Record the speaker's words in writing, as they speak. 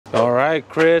All right,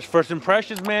 Chris, first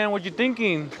impressions, man. What you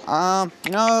thinking?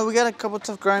 You know, we got a couple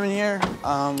tough grime in here.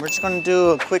 We're just gonna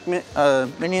do a quick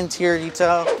mini interior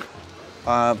detail.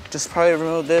 Just probably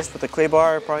remove this with the clay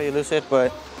bar, probably loose it,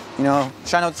 but you know,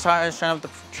 shine up the tires, shine up the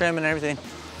trim and everything.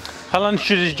 How long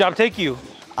should this job take you?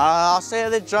 I'll say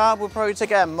the job will probably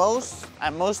take at most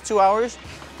 2 hours,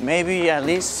 maybe at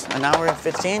least an hour and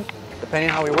 15, depending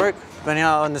on how we work, depending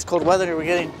on this cold weather we're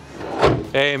getting.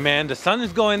 Hey man, the sun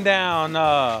is going down.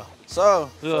 So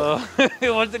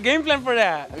what's the game plan for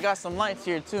that? We got some lights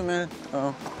here too, man. We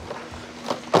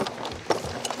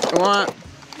want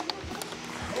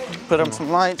put up some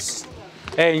lights.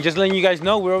 Hey, and just letting you guys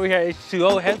know, we're over here at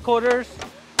H2O headquarters.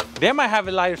 They might have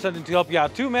a light or something to help you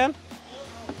out too, man.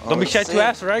 Don't be shy to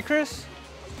ask, right, Chris?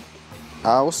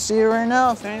 We'll see right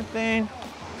now, if anything.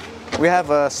 We have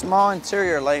a small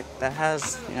interior light that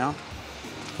has, you know,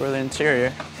 for the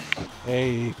interior.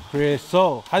 Hey, Chris,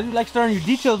 so how do you like starting your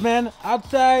details, man?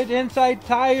 Outside, inside,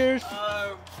 tires?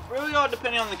 Really all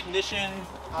depending on the condition,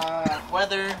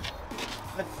 weather.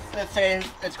 Let's say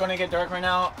it's going to get dark right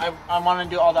now. I want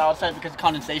to do all the outside because of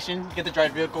condensation. Get the dry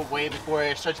vehicle way before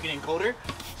it starts getting colder.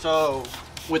 So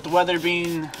with the weather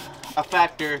being a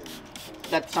factor,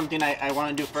 that's something I want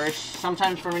to do first.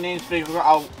 Sometimes for my name's big,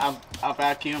 I'll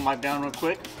vacuum, wipe down real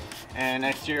quick, and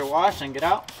exterior wash and get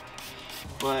out.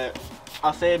 But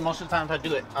I'll say most of the times I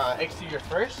do it exterior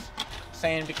first,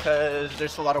 saying because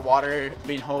there's a lot of water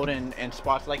being held in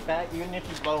spots like that. Even if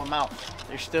you blow them out,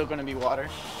 there's still going to be water.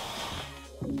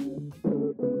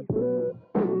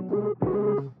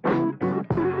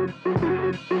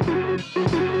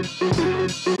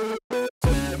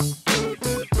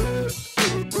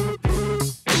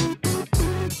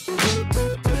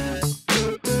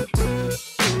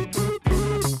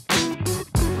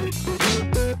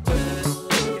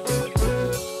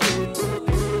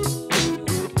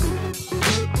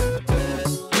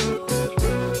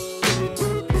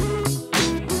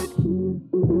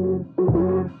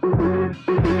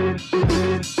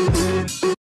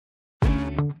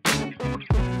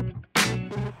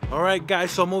 Alright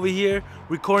guys, so I'm over here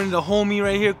recording the homie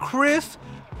right here, Chris.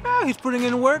 He's putting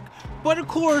in work, but of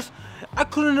course I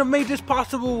couldn't have made this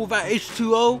possible without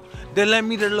H2O. They lent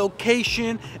me their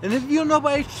location, and if you don't know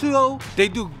about H2O, they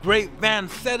do great van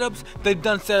setups. They've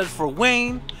done setups for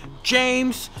Wayne,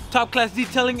 James, Top Class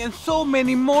Detailing, and so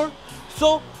many more.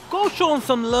 So go show them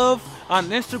some love on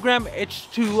Instagram,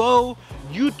 H2O,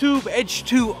 YouTube,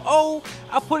 H2O.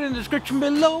 I'll put it in the description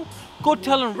below. Go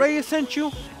tell them Ray sent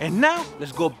you. And now,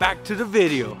 let's go back to the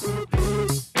video.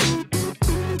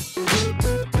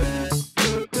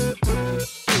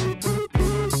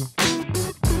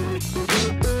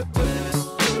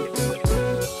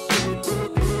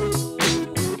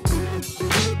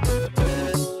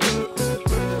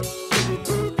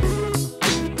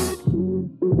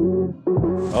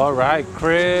 All right,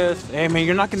 Chris. Hey man,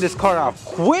 you're knocking this car out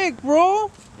quick,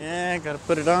 bro. Yeah, gotta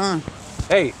put it on.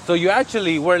 Hey, so you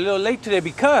actually were a little late today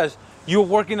because you were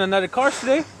working on other cars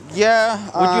today? Yeah.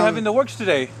 What do you have in the works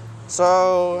today?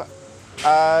 So,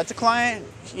 it's a client,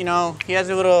 you know, he has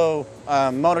a little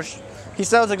motor, he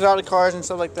sells exotic cars and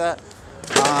stuff like that.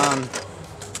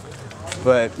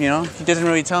 But, you know, he doesn't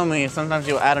really tell me. Sometimes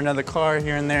he'll add another car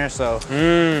here and there, so.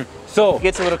 So, it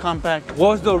gets a little compact. What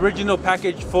was the original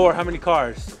package for how many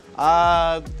cars?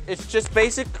 It's just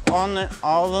basic on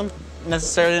all of them,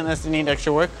 necessarily unless they need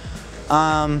extra work.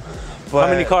 But how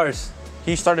many cars?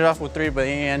 He started off with 3, but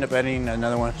he ended up adding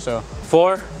another one, so.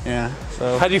 4? Yeah,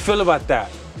 so. How do you feel about that?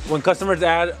 When customers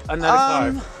add another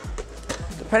car?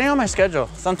 Depending on my schedule.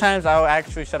 Sometimes I'll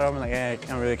actually shut up and like, hey,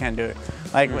 I really can't do it.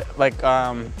 Like,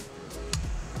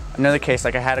 another case,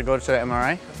 like I had to go to the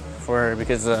MRI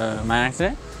because of my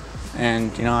accident.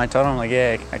 And, you know, I told him like,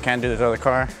 yeah, I can't do this other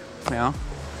car, you know.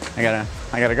 I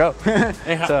gotta go.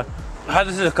 So. How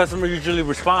does the customer usually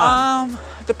respond?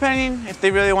 Depending if they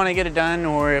really want to get it done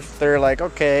or if they're like,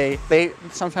 okay,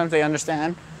 sometimes they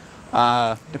understand,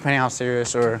 depending how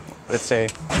serious or let's say.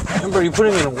 Remember, you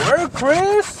putting in work,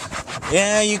 Chris?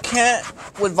 Yeah, you can't,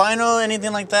 with vinyl,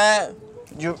 anything like that,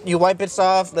 you wipe it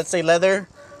off, let's say leather.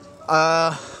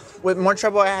 With more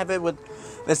trouble I have it with,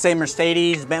 let's say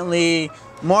Mercedes, Bentley,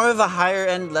 more of a higher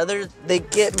end leather, they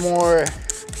get more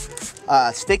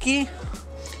sticky.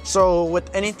 So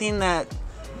with anything that,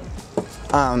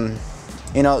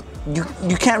 you know,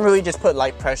 you can't really just put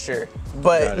light pressure,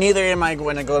 but neither am I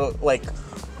going to go like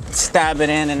stab it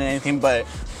in and anything, but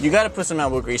you got to put some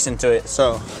elbow grease into it.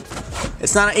 So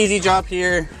it's not an easy job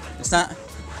here. It's not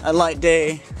a light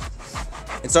day.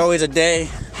 It's always a day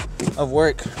of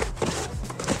work,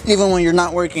 even when you're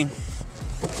not working.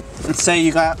 Let's say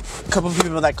you got a couple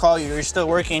people that call you, you're still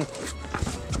working.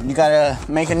 You gotta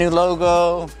make a new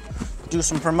logo, do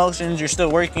some promotions. You're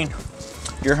still working.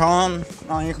 You're home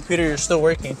on your computer. You're still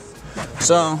working.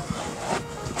 So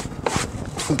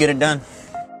get it done.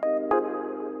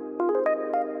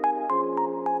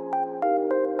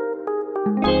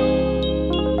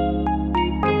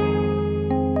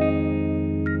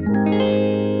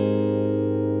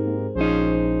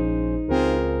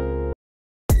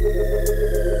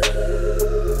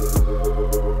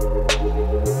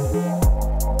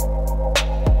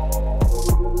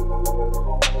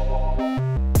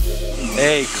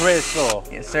 Hey, Crystal.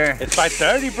 Yes, sir. It's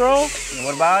 5:30, bro.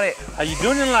 What about it? How you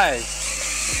doing in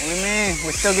life? What do you mean?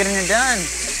 We're still getting it done.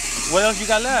 What else you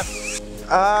got left?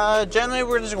 Generally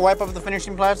we're just gonna wipe up the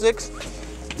finishing plastics.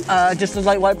 Just a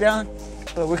light wipe down.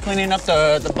 But we're cleaning up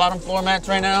the bottom floor mats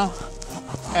right now.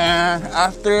 And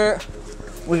after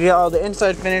we get all the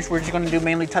inside finished, we're just gonna do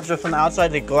mainly touch-ups on the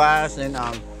outside, the glass and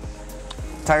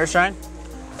tire shine.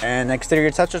 And exterior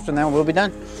touch-ups, and then we'll be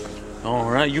done.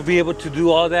 All right, you'll be able to do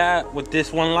all that with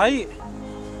this one light?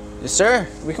 Yes, sir.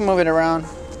 We can move it around.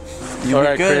 All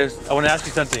right, Chris, I want to ask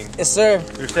you something. Yes, sir.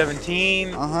 You're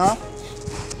 17. Uh-huh.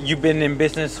 You've been in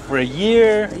business for a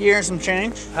year. A year and some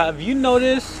change. Have you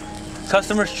noticed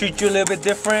customers treat you a little bit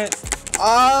different?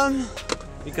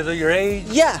 Because of your age?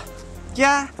 Yeah.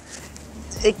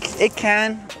 It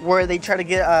can, where they try to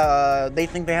get, they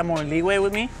think they have more leeway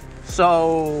with me.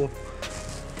 So,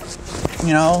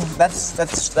 you know, that's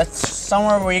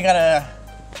somewhere where you gotta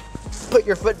put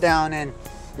your foot down, and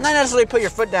not necessarily put your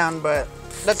foot down, but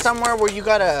that's somewhere where you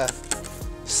gotta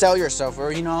sell yourself,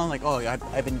 or, you know, like, oh,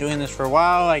 I've been doing this for a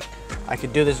while, like, I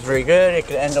could do this very good, it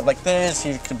could end up like this,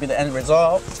 it could be the end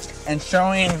result, and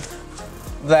showing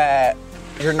that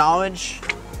your knowledge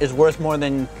is worth more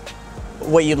than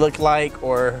what you look like,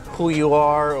 or who you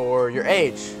are, or your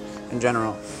age in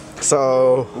general.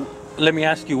 So, let me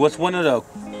ask you, what's one of the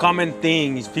common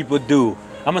things people do?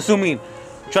 I'm assuming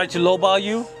try to lowball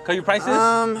you, cut your prices?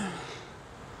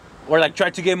 Or like try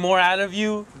to get more out of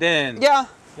you than... Yeah.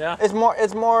 Yeah? It's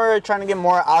more trying to get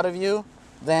more out of you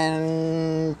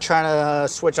than trying to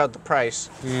switch out the price.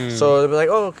 So they'll be like,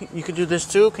 oh, you could do this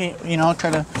too? Can you know,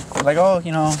 try to, like, oh,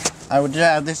 you know, I would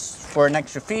have this for an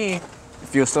extra fee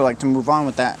if you'll still like to move on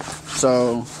with that.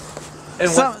 So,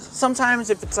 sometimes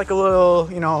if it's like a little,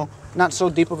 you know, not so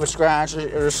deep of a scratch,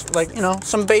 or like, you know,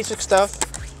 some basic stuff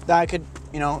that I could,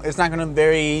 you know, it's not gonna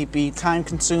be time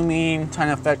consuming, time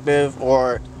effective,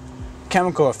 or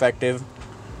chemical effective.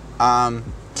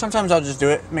 Sometimes I'll just do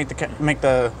it, make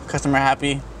the customer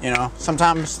happy, you know.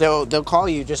 Sometimes they'll call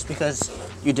you just because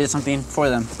you did something for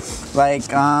them. Like,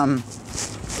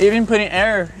 even putting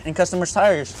air in customers'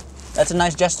 tires. That's a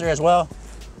nice gesture as well.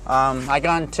 I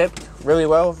got tipped really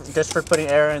well just for putting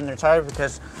air in their tire,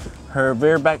 because her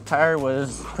rear back tire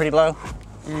was pretty low.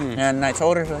 And I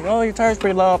told her, like, oh, your tire's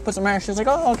pretty low, I'll put some air. She was like,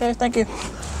 oh, okay, thank you.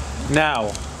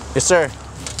 Now. Yes, sir.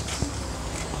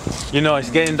 You know, it's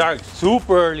getting dark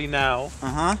super early now.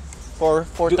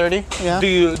 4:30. Yeah. Do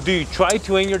you try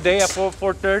to end your day at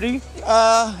 4:30?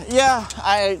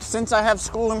 Yeah. Since I have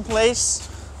school in place,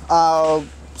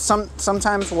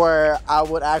 sometimes where I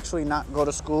would actually not go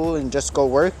to school and just go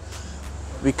work,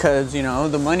 because, you know,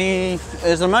 the money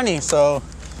is the money. So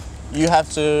you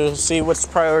have to see what's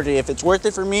priority. If it's worth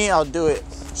it for me, I'll do it.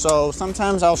 So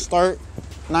sometimes I'll start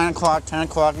 9 o'clock, 10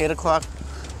 o'clock, 8 o'clock,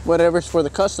 whatever's for the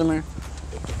customer,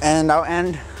 and I'll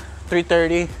end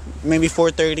 3:30, maybe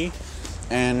 4:30,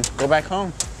 and go back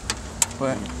home.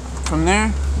 But from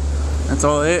there, that's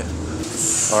all it.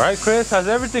 All right, Chris, how's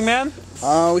everything, man?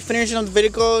 We finished on the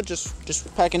vehicle, just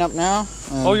packing up now.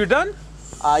 Oh, you're done?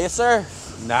 Yes, sir.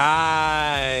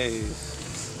 Nice.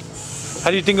 How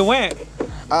do you think it went?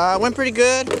 Went pretty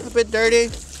good, a bit dirty.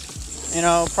 You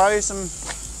know, probably some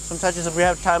touches. If we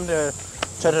have time to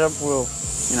touch it up, we'll,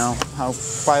 you know, I'll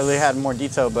probably add more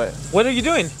detail, but. What are you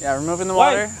doing? Yeah, removing the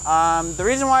water. The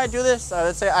reason why I do this,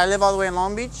 let's say I live all the way in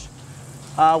Long Beach.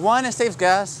 One, it saves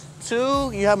gas.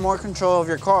 Two, you have more control of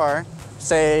your car.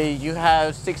 Say you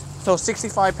have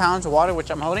 65 pounds of water, which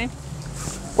I'm holding,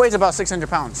 weighs about 600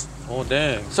 pounds. Oh,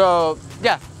 dang. So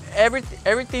yeah,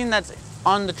 everything that's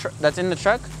on the that's in the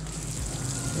truck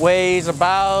weighs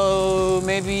about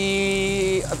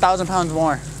maybe 1,000 pounds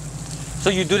more. So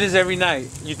you do this every night?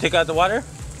 You take out the water?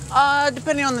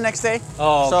 Depending on the next day.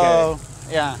 Oh, okay. So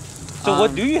yeah. So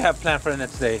what do you have planned for the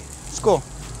next day? School.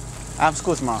 I have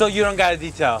school tomorrow. So you don't got a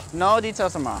detail? No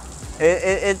details tomorrow.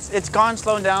 It's gone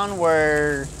slowed down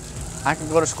where I can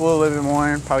go to school a little bit more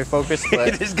and probably focus.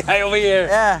 But this guy over here.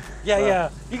 Yeah. Yeah.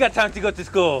 You got time to go to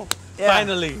school. Yeah.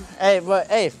 Finally. Hey,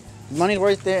 if money's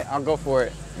worth it, I'll go for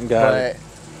it. Got it.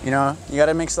 You know, you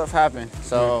gotta make stuff happen.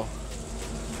 So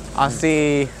I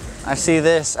see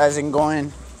this as in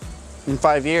going in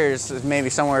 5 years, maybe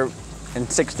somewhere in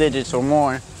 6 digits or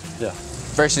more. Yeah.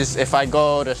 Versus if I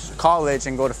go to college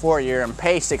and go to 4-year and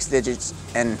pay 6 digits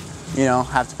and, you know,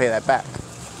 have to pay that back.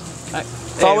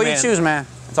 It's all what you choose, man.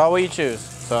 It's all what you choose.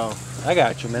 So I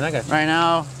got you, man. I got you. right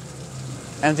now,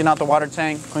 emptying out the water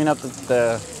tank, clean up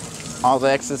all the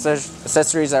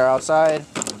accessories that are outside,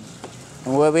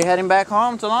 and we'll be heading back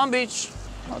home to Long Beach.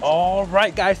 All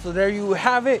right, guys. So there you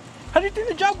have it. How do you think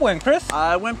the job went, Chris?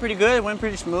 It went pretty good. It went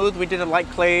pretty smooth. We did a light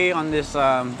clay on this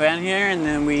van here, and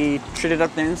then we treated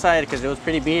up the inside because it was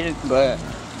pretty beaded. But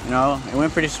you know, it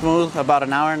went pretty smooth. About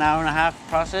an hour and a half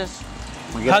process.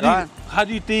 How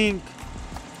do you think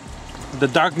the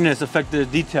darkness affected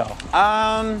the detail?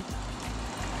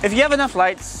 If you have enough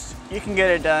lights, you can get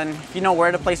it done. If you know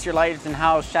where to place your lights and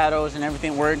how shadows and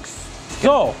everything works.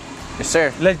 So, yes,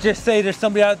 sir. let's just say there's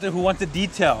somebody out there who wants a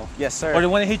detail. Yes, sir. Or they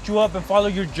want to hit you up and follow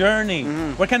your journey.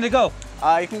 Where can they go?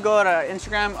 You can go to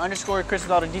Instagram _Chris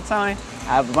with Auto Detailing.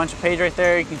 I have a bunch of pages right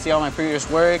there. You can see all my previous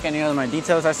work, any of my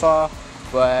details I saw.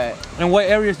 But and what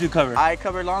areas do you cover? I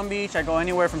cover Long Beach. I go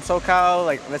anywhere from SoCal,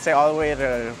 like let's say all the way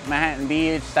to Manhattan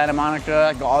Beach, Santa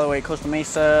Monica. I go all the way to Costa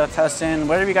Mesa, Tustin,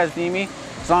 whatever you guys need me.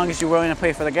 As long as you're willing to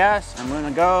pay for the gas, I'm willing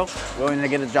to go, willing to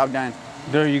get the job done.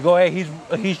 There you go. Hey,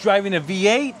 he's driving a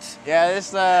V8. Yeah,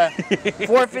 this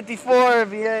 454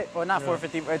 V8. Well, not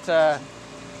 450, but it's a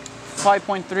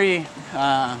 5.3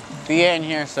 V8 in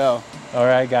here. So. All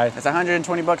right, guys. It's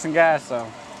 120 bucks in gas. So.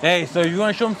 Hey, so if you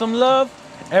want to show him some love,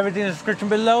 everything in the description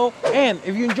below. And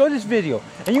if you enjoyed this video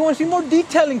and you want to see more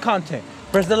detailing content,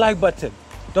 press the like button.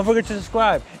 Don't forget to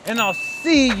subscribe. And I'll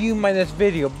see you in my next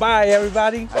video. Bye,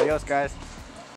 everybody. Adios, guys.